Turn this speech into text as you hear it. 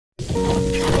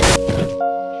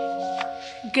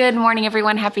Good morning,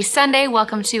 everyone. Happy Sunday.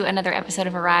 Welcome to another episode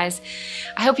of Arise.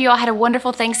 I hope you all had a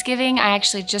wonderful Thanksgiving. I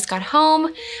actually just got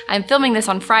home. I'm filming this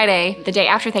on Friday, the day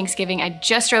after Thanksgiving. I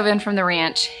just drove in from the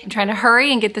ranch. I'm trying to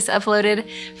hurry and get this uploaded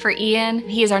for Ian.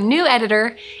 He is our new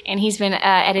editor, and he's been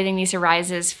editing these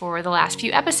Arises for the last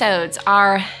few episodes.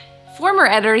 Our former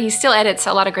editor, he still edits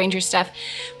a lot of Granger stuff.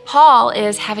 Paul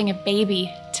is having a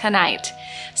baby tonight.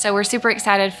 So we're super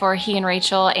excited for he and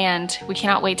Rachel, and we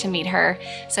cannot wait to meet her.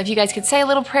 So if you guys could say a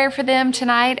little prayer for them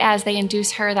tonight as they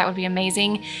induce her, that would be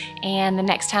amazing. And the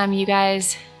next time you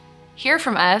guys hear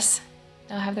from us,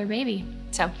 they'll have their baby.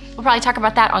 So we'll probably talk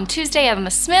about that on Tuesday on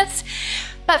the Smiths.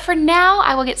 But for now,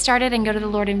 I will get started and go to the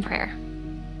Lord in prayer.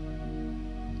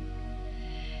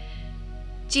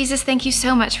 Jesus, thank you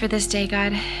so much for this day,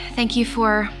 God. Thank you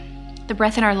for the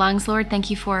breath in our lungs, Lord. Thank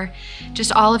you for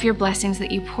just all of your blessings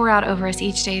that you pour out over us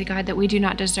each day, God, that we do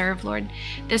not deserve, Lord.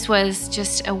 This was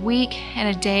just a week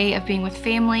and a day of being with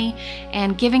family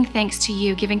and giving thanks to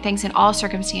you, giving thanks in all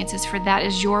circumstances, for that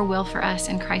is your will for us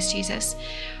in Christ Jesus.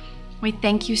 We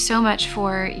thank you so much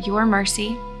for your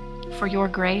mercy, for your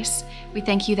grace. We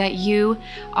thank you that you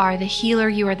are the healer,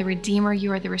 you are the redeemer,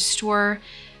 you are the restorer,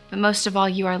 but most of all,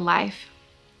 you are life.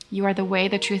 You are the way,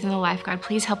 the truth, and the life, God.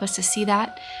 Please help us to see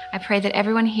that. I pray that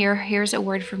everyone here hears a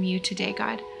word from you today,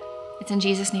 God. It's in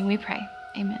Jesus' name we pray.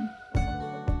 Amen.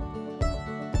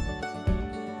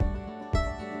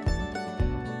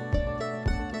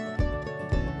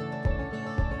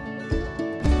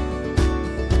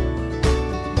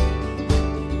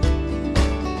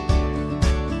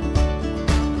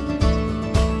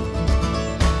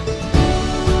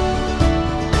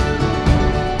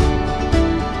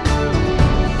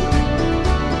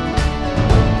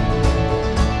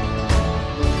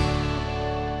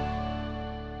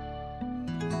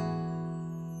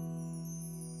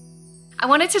 I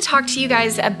wanted to talk to you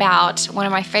guys about one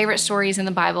of my favorite stories in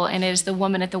the Bible, and it is the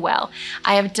woman at the well.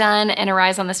 I have done an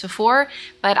Arise on this before,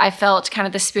 but I felt kind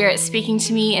of the Spirit speaking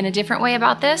to me in a different way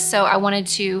about this, so I wanted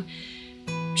to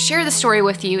share the story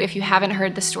with you if you haven't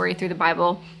heard the story through the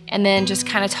Bible, and then just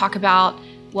kind of talk about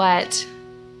what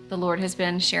the Lord has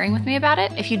been sharing with me about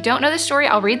it. If you don't know the story,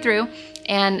 I'll read through,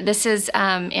 and this is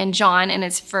in John, and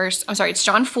it's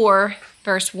John 4,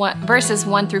 verses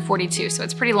 1 through 42, so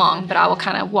it's pretty long, but I will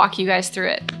kind of walk you guys through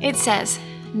it. It says,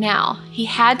 "Now he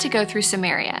had to go through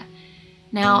Samaria."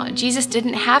 Now, Jesus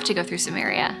didn't have to go through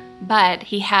Samaria, but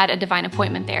he had a divine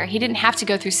appointment there. He didn't have to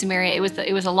go through Samaria.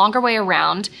 It was a longer way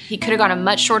around. He could have gone a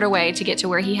much shorter way to get to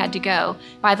where he had to go.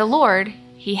 By the Lord,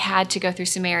 he had to go through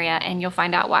Samaria, and you'll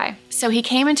find out why. So he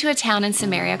came into a town in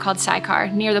Samaria called Sychar,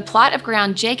 near the plot of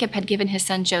ground Jacob had given his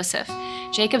son Joseph.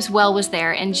 Jacob's well was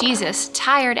there, and Jesus,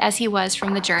 tired as he was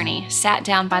from the journey, sat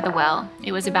down by the well.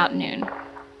 It was about noon.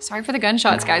 Sorry for the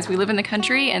gunshots, guys. We live in the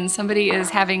country, and somebody is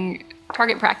having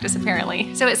target practice,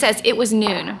 apparently. So it says it was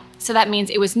noon. So that means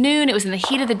it was noon, it was in the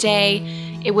heat of the day,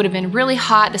 it would have been really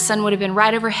hot, the sun would have been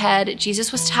right overhead.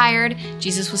 Jesus was tired,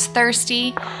 Jesus was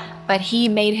thirsty, but he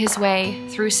made his way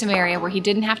through Samaria, where he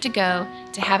didn't have to go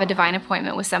to have a divine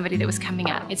appointment with somebody that was coming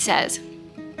up. It says,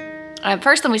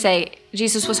 first let me say,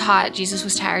 Jesus was hot, Jesus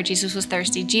was tired, Jesus was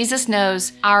thirsty. Jesus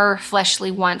knows our fleshly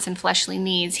wants and fleshly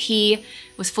needs. He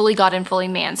was fully God and fully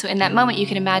man. So in that moment, you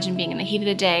can imagine being in the heat of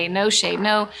the day, no shade,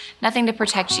 nothing to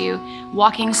protect you,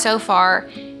 walking so far.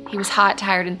 He was hot,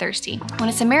 tired, and thirsty. When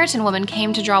a Samaritan woman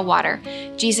came to draw water,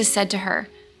 Jesus said to her,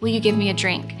 "Will you give me a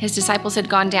drink?" His disciples had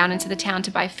gone down into the town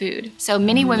to buy food. So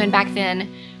many women back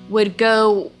then would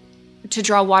go to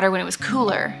draw water when it was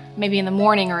cooler, maybe in the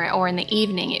morning or in the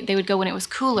evening. They would go when it was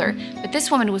cooler. But this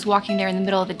woman was walking there in the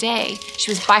middle of the day. She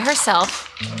was by herself.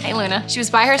 Hey, Luna. She was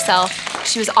by herself.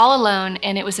 She was all alone,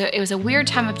 and it was a weird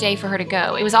time of day for her to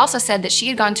go. It was also said that she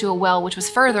had gone to a well which was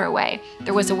further away.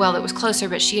 There was a well that was closer,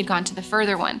 but she had gone to the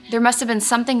further one. There must have been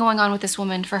something going on with this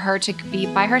woman for her to be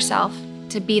by herself,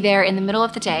 to be there in the middle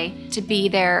of the day, to be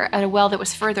there at a well that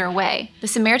was further away. The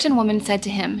Samaritan woman said to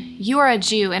him, "You are a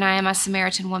Jew, and I am a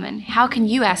Samaritan woman. How can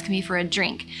you ask me for a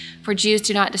drink? For Jews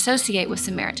do not dissociate with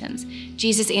Samaritans."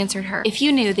 Jesus answered her, "If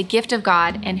you knew the gift of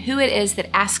God and who it is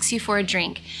that asks you for a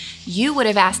drink, you would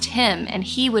have asked him, and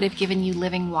he would have given you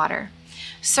living water."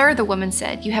 "Sir," the woman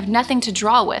said, "you have nothing to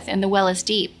draw with, and the well is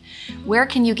deep. Where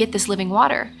can you get this living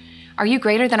water? Are you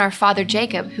greater than our father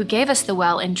Jacob, who gave us the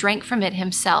well and drank from it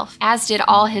himself, as did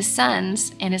all his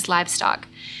sons and his livestock?"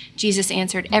 Jesus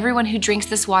answered, "Everyone who drinks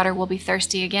this water will be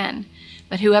thirsty again,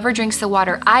 but whoever drinks the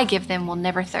water I give them will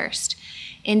never thirst.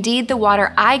 Indeed, the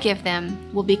water I give them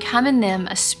will become in them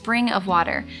a spring of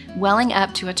water, welling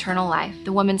up to eternal life."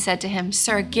 The woman said to him,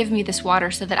 "Sir, give me this water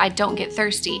so that I don't get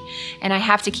thirsty, and I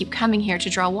have to keep coming here to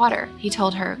draw water." He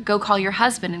told her, "Go call your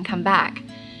husband and come back."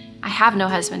 "I have no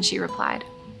husband," she replied.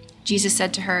 Jesus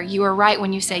said to her, "You are right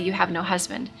when you say you have no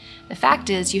husband. The fact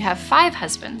is, you have 5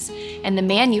 husbands, and the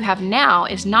man you have now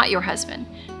is not your husband.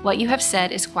 What you have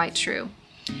said is quite true."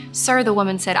 "Sir," the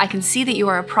woman said, "I can see that you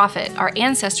are a prophet. Our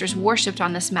ancestors worshipped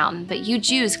on this mountain, but you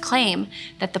Jews claim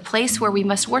that the place where we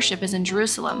must worship is in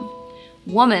Jerusalem."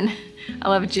 "Woman," I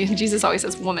love it, Jesus always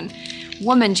says woman.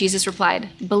 "Woman," Jesus replied,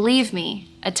 "believe me,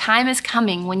 a time is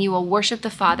coming when you will worship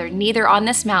the Father neither on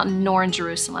this mountain nor in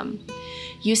Jerusalem.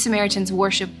 You Samaritans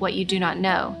worship what you do not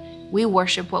know. We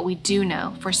worship what we do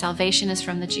know, for salvation is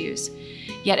from the Jews.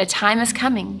 Yet a time is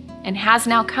coming, and has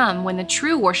now come, when the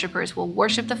true worshipers will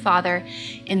worship the Father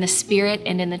in the Spirit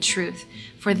and in the truth,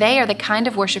 for they are the kind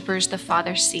of worshipers the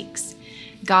Father seeks.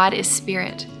 God is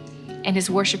Spirit, and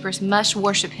his worshipers must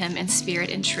worship him in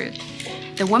spirit and truth."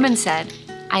 The woman said,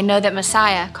 "I know that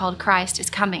Messiah, called Christ,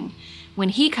 is coming. When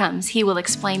he comes, he will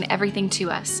explain everything to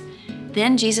us."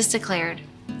 Then Jesus declared,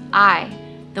 "I,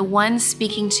 the one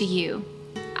speaking to you,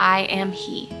 I am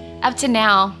he." Up to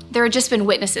now, there had just been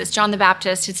witnesses. John the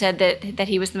Baptist had said that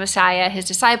he was the Messiah. His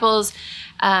disciples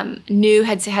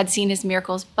had seen his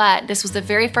miracles, but this was the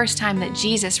very first time that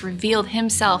Jesus revealed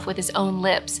himself with his own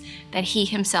lips, that he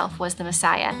himself was the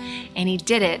Messiah. And he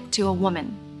did it to a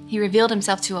woman. He revealed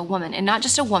himself to a woman, and not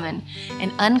just a woman,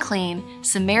 an unclean,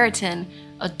 Samaritan,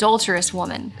 adulterous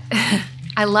woman.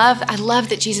 I love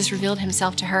that Jesus revealed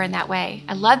himself to her in that way.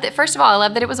 I love that, first of all, I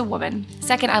love that it was a woman.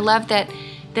 Second, I love that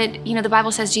the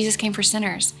Bible says Jesus came for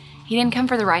sinners. He didn't come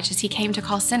for the righteous. He came to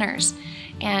call sinners.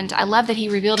 And I love that he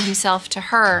revealed himself to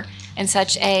her in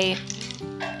such a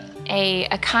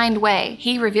kind way.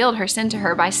 He revealed her sin to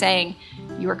her by saying,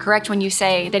 "You are correct when you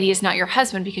say that he is not your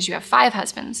husband because you have 5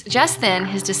 husbands." Just then,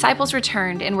 his disciples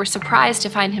returned and were surprised to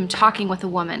find him talking with a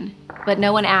woman. But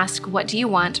no one asked, "What do you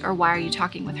want?" or "Why are you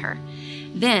talking with her?"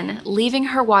 Then, leaving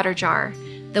her water jar,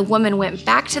 the woman went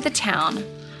back to the town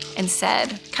and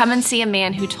said, "Come and see a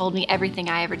man who told me everything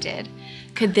I ever did.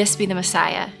 Could this be the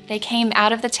Messiah?" They came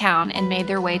out of the town and made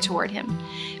their way toward him.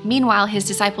 Meanwhile, his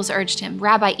disciples urged him,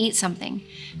 "Rabbi, eat something."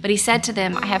 But he said to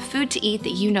them, "I have food to eat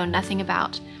that you know nothing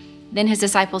about." Then his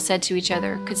disciples said to each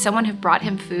other, "Could someone have brought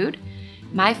him food?"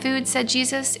 "My food," said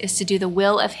Jesus, "is to do the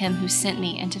will of him who sent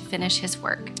me and to finish his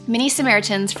work." Many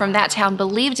Samaritans from that town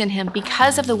believed in him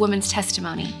because of the woman's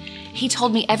testimony. "He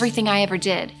told me everything I ever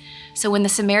did." So when the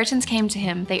Samaritans came to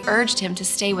him, they urged him to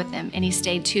stay with them, and he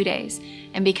stayed 2 days.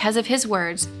 And because of his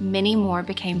words, many more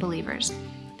became believers.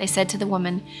 They said to the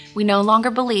woman, "We no longer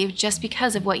believe just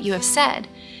because of what you have said.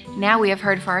 Now we have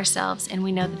heard for ourselves, and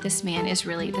we know that this man is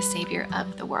really the Savior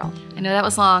of the world." I know that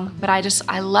was long, but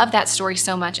I love that story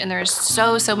so much, and there is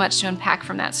so much to unpack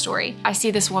from that story. I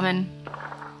see this woman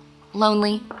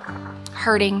lonely,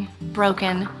 hurting,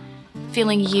 broken,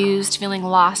 feeling used, feeling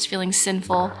lost, feeling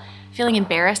sinful, feeling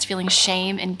embarrassed, feeling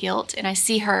shame and guilt. And I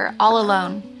see her all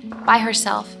alone, by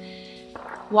herself,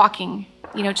 walking,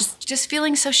 just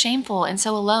feeling so shameful and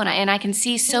so alone. And I can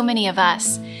see so many of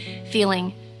us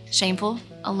feeling shameful,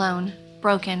 alone,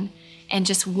 broken, and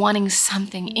just wanting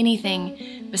something,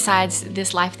 anything besides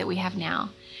this life that we have now.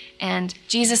 And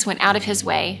Jesus went out of his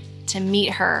way to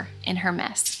meet her in her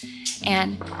mess.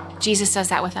 And Jesus does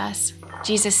that with us.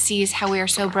 Jesus sees how we are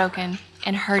so broken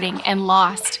and hurting and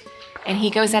lost, and he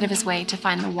goes out of his way to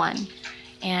find the one.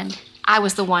 And I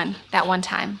was the one that one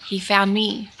time. He found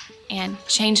me and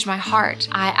changed my heart.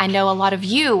 I know a lot of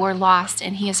you were lost,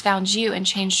 and he has found you and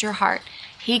changed your heart.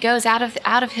 He goes out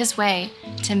of his way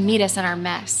to meet us in our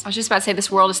mess. I was just about to say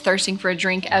this world is thirsting for a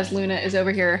drink as Luna is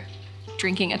over here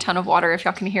drinking a ton of water, if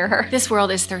y'all can hear her. This world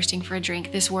is thirsting for a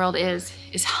drink. This world is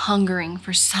hungering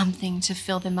for something to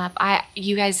fill them up.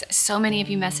 You guys, so many of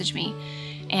you message me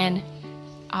and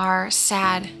are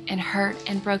sad and hurt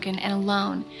and broken and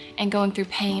alone and going through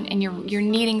pain, and you're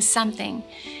needing something.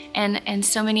 And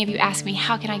so many of you ask me,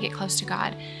 how can I get close to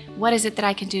God? What is it that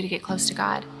I can do to get close to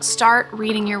God? Start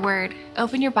reading your word.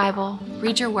 Open your Bible,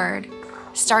 read your word,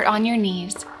 start on your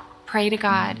knees, pray to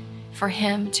God for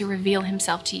him to reveal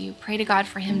himself to you. Pray to God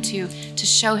for him to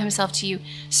show himself to you.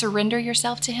 Surrender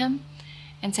yourself to him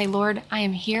and say, Lord, I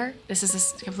am here. This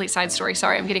is a complete side story.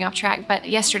 Sorry, I'm getting off track. But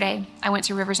yesterday I went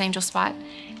to River's Angel Spot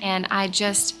and I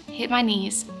just hit my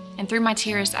knees, and through my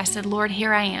tears, I said, Lord,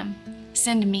 here I am.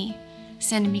 Send me.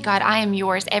 Send me, God. I am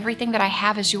yours. Everything that I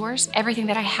have is yours. Everything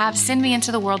that I have, send me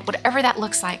into the world, whatever that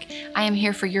looks like. I am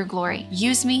here for your glory.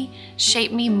 Use me,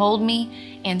 shape me, mold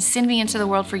me, and send me into the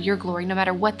world for your glory, no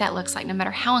matter what that looks like, no matter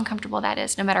how uncomfortable that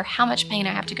is, no matter how much pain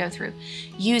I have to go through.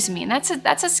 Use me. And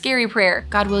that's a scary prayer.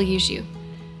 God will use you.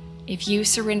 If you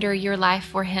surrender your life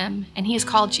for him, and he has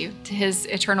called you to his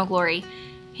eternal glory,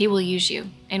 he will use you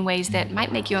in ways that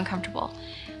might make you uncomfortable.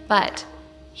 But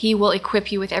He will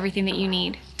equip you with everything that you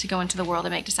need to go into the world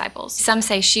and make disciples. Some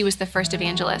say she was the first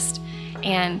evangelist.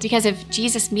 And because of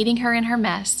Jesus meeting her in her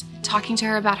mess, talking to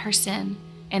her about her sin,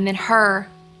 and then her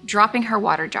dropping her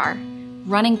water jar,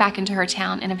 running back into her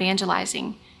town and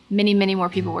evangelizing, many, many more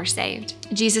people were saved.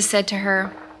 Jesus said to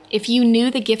her, "If you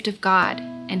knew the gift of God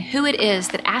and who it is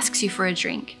that asks you for a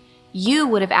drink, you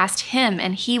would have asked him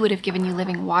and he would have given you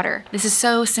living water." This is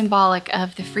so symbolic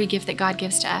of the free gift that God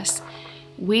gives to us.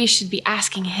 We should be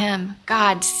asking him,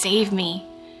 "God, save me.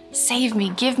 Save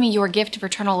me. Give me your gift of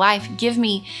eternal life. Give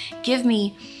me,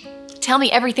 tell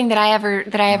me everything that I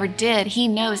ever did." He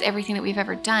knows everything that we've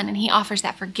ever done, and he offers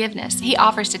that forgiveness. He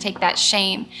offers to take that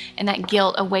shame and that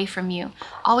guilt away from you.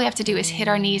 All we have to do is hit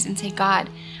our knees and say, "God,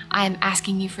 I am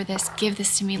asking you for this. Give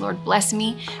this to me, Lord. Bless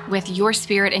me with your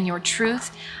spirit and your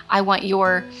truth. I want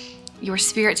your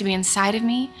spirit to be inside of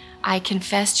me. I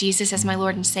confess Jesus as my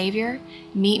Lord and Savior.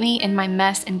 Meet me in my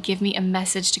mess and give me a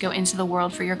message to go into the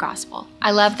world for your gospel." I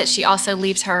love that she also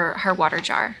leaves her water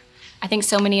jar. I think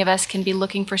so many of us can be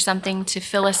looking for something to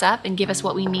fill us up and give us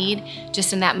what we need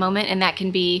just in that moment, and that can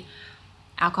be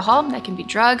alcohol, that can be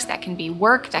drugs, that can be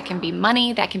work, that can be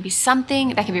money, that can be something,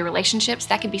 that can be relationships,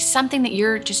 that can be something that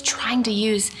you're just trying to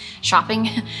use, shopping,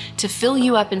 to fill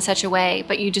you up in such a way,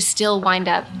 but you just still wind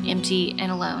up empty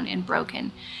and alone and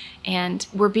broken. And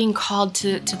we're being called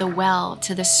to the well,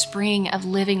 to the spring of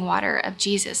living water of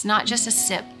Jesus, not just a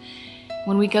sip.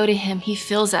 When we go to him, he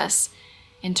fills us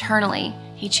internally.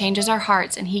 He changes our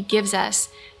hearts, and he gives us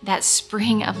that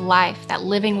spring of life, that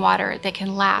living water that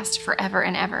can last forever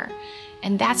and ever.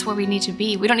 And that's where we need to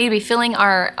be. We don't need to be filling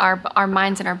our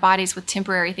minds and our bodies with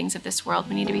temporary things of this world.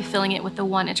 We need to be filling it with the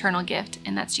one eternal gift,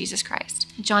 and that's Jesus Christ.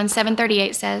 John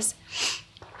 7:38 says,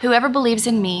 "Whoever believes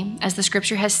in me, as the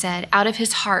scripture has said, out of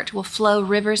his heart will flow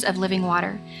rivers of living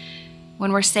water."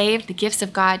 When we're saved, the gifts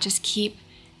of God just keep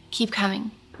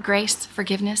coming. Grace,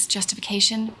 forgiveness,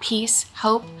 justification, peace,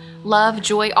 hope, love,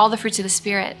 joy, all the fruits of the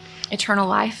Spirit, eternal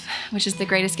life, which is the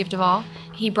greatest gift of all.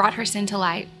 He brought her sin to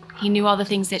light. He knew all the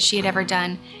things that she had ever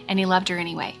done, and he loved her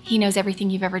anyway. He knows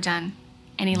everything you've ever done,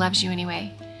 and he loves you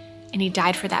anyway. And he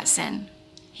died for that sin.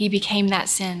 He became that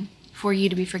sin for you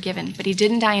to be forgiven, but he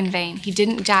didn't die in vain. He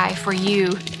didn't die for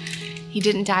you. He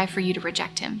didn't die for you to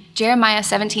reject him. Jeremiah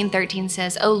 17:13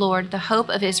 says, "O Lord, the hope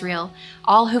of Israel,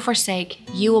 all who forsake,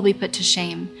 you will be put to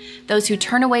shame. Those who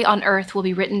turn away on earth will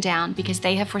be written down, because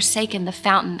they have forsaken the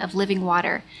fountain of living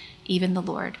water, even the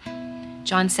Lord."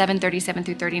 John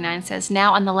 7:37-39 says,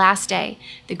 "Now on the last day,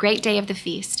 the great day of the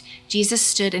feast, Jesus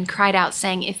stood and cried out,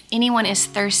 saying, 'If anyone is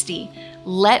thirsty,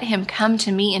 let him come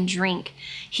to me and drink.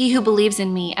 He who believes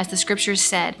in me, as the scriptures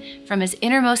said, from his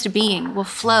innermost being will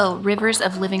flow rivers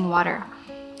of living water.'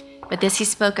 But this he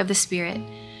spoke of the Spirit,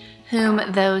 whom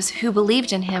those who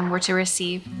believed in him were to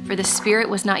receive, for the Spirit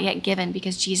was not yet given,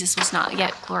 because Jesus was not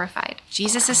yet glorified."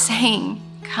 Jesus is saying,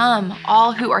 "Come,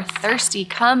 all who are thirsty.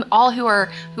 Come, all who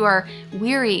are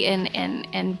weary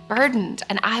and burdened,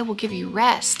 and I will give you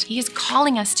rest." He is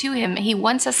calling us to him. He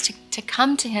wants us to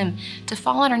come to him, to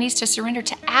fall on our knees, to surrender,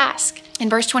 to ask. In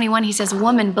verse 21, he says,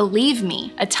 "Woman, believe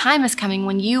me, a time is coming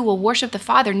when you will worship the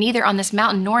Father neither on this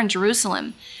mountain nor in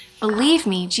Jerusalem." Believe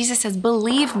me. Jesus says,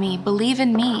 believe me, believe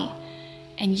in me,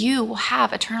 and you will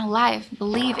have eternal life.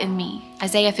 Believe in me.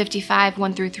 Isaiah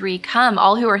 55:1-3, "Come,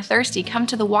 all who are thirsty, come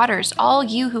to the waters. All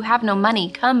you who have no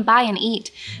money, come buy and eat.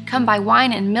 Come buy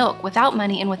wine and milk without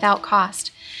money and without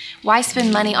cost. Why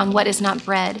spend money on what is not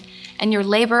bread, and your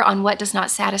labor on what does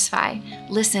not satisfy?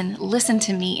 Listen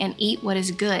to me and eat what is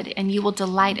good, and you will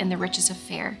delight in the riches of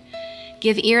fare.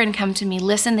 Give ear and come to me.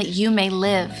 Listen that you may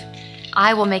live.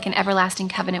 I will make an everlasting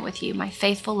covenant with you, my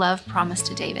faithful love promised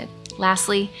to David."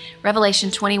 Lastly,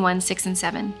 Revelation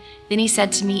 21:6-7. "Then he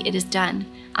said to me, 'It is done.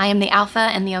 I am the Alpha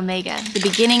and the Omega, the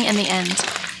beginning and the end.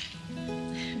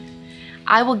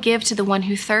 I will give to the one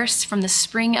who thirsts from the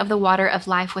spring of the water of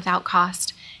life without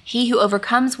cost. He who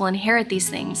overcomes will inherit these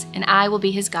things, and I will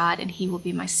be his God, and he will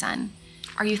be my son.'"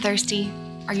 Are you thirsty?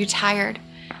 Are you tired?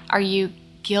 Are you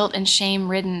guilt and shame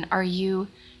ridden? Are you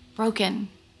broken?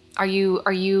 Are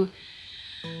you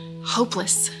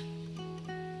hopeless?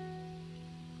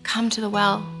 Come to the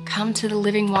well. Come to the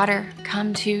living water.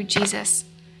 Come to Jesus.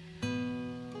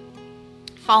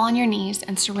 Fall on your knees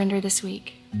and surrender this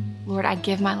week. Lord, I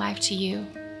give my life to you.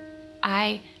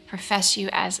 I profess you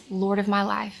as Lord of my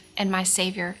life and my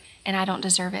Savior, and I don't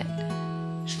deserve it.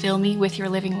 Fill me with your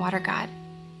living water, God.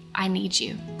 I need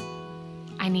you.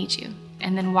 I need you.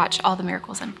 and then watch all the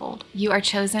miracles unfold. You are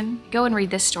chosen. Go and read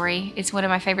this story. It's one of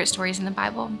my favorite stories in the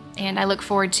Bible, and I look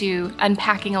forward to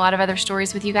unpacking a lot of other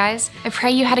stories with you guys. I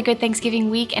pray you had a good Thanksgiving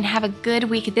week and have a good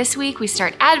week this week. We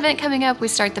start Advent coming up. We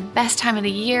start the best time of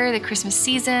the year, the Christmas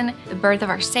season, the birth of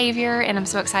our Savior, and I'm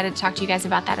so excited to talk to you guys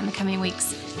about that in the coming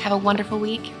weeks. Have a wonderful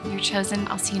week. You're chosen.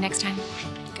 I'll see you next time.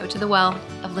 Go to the well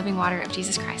of living water of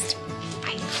Jesus Christ.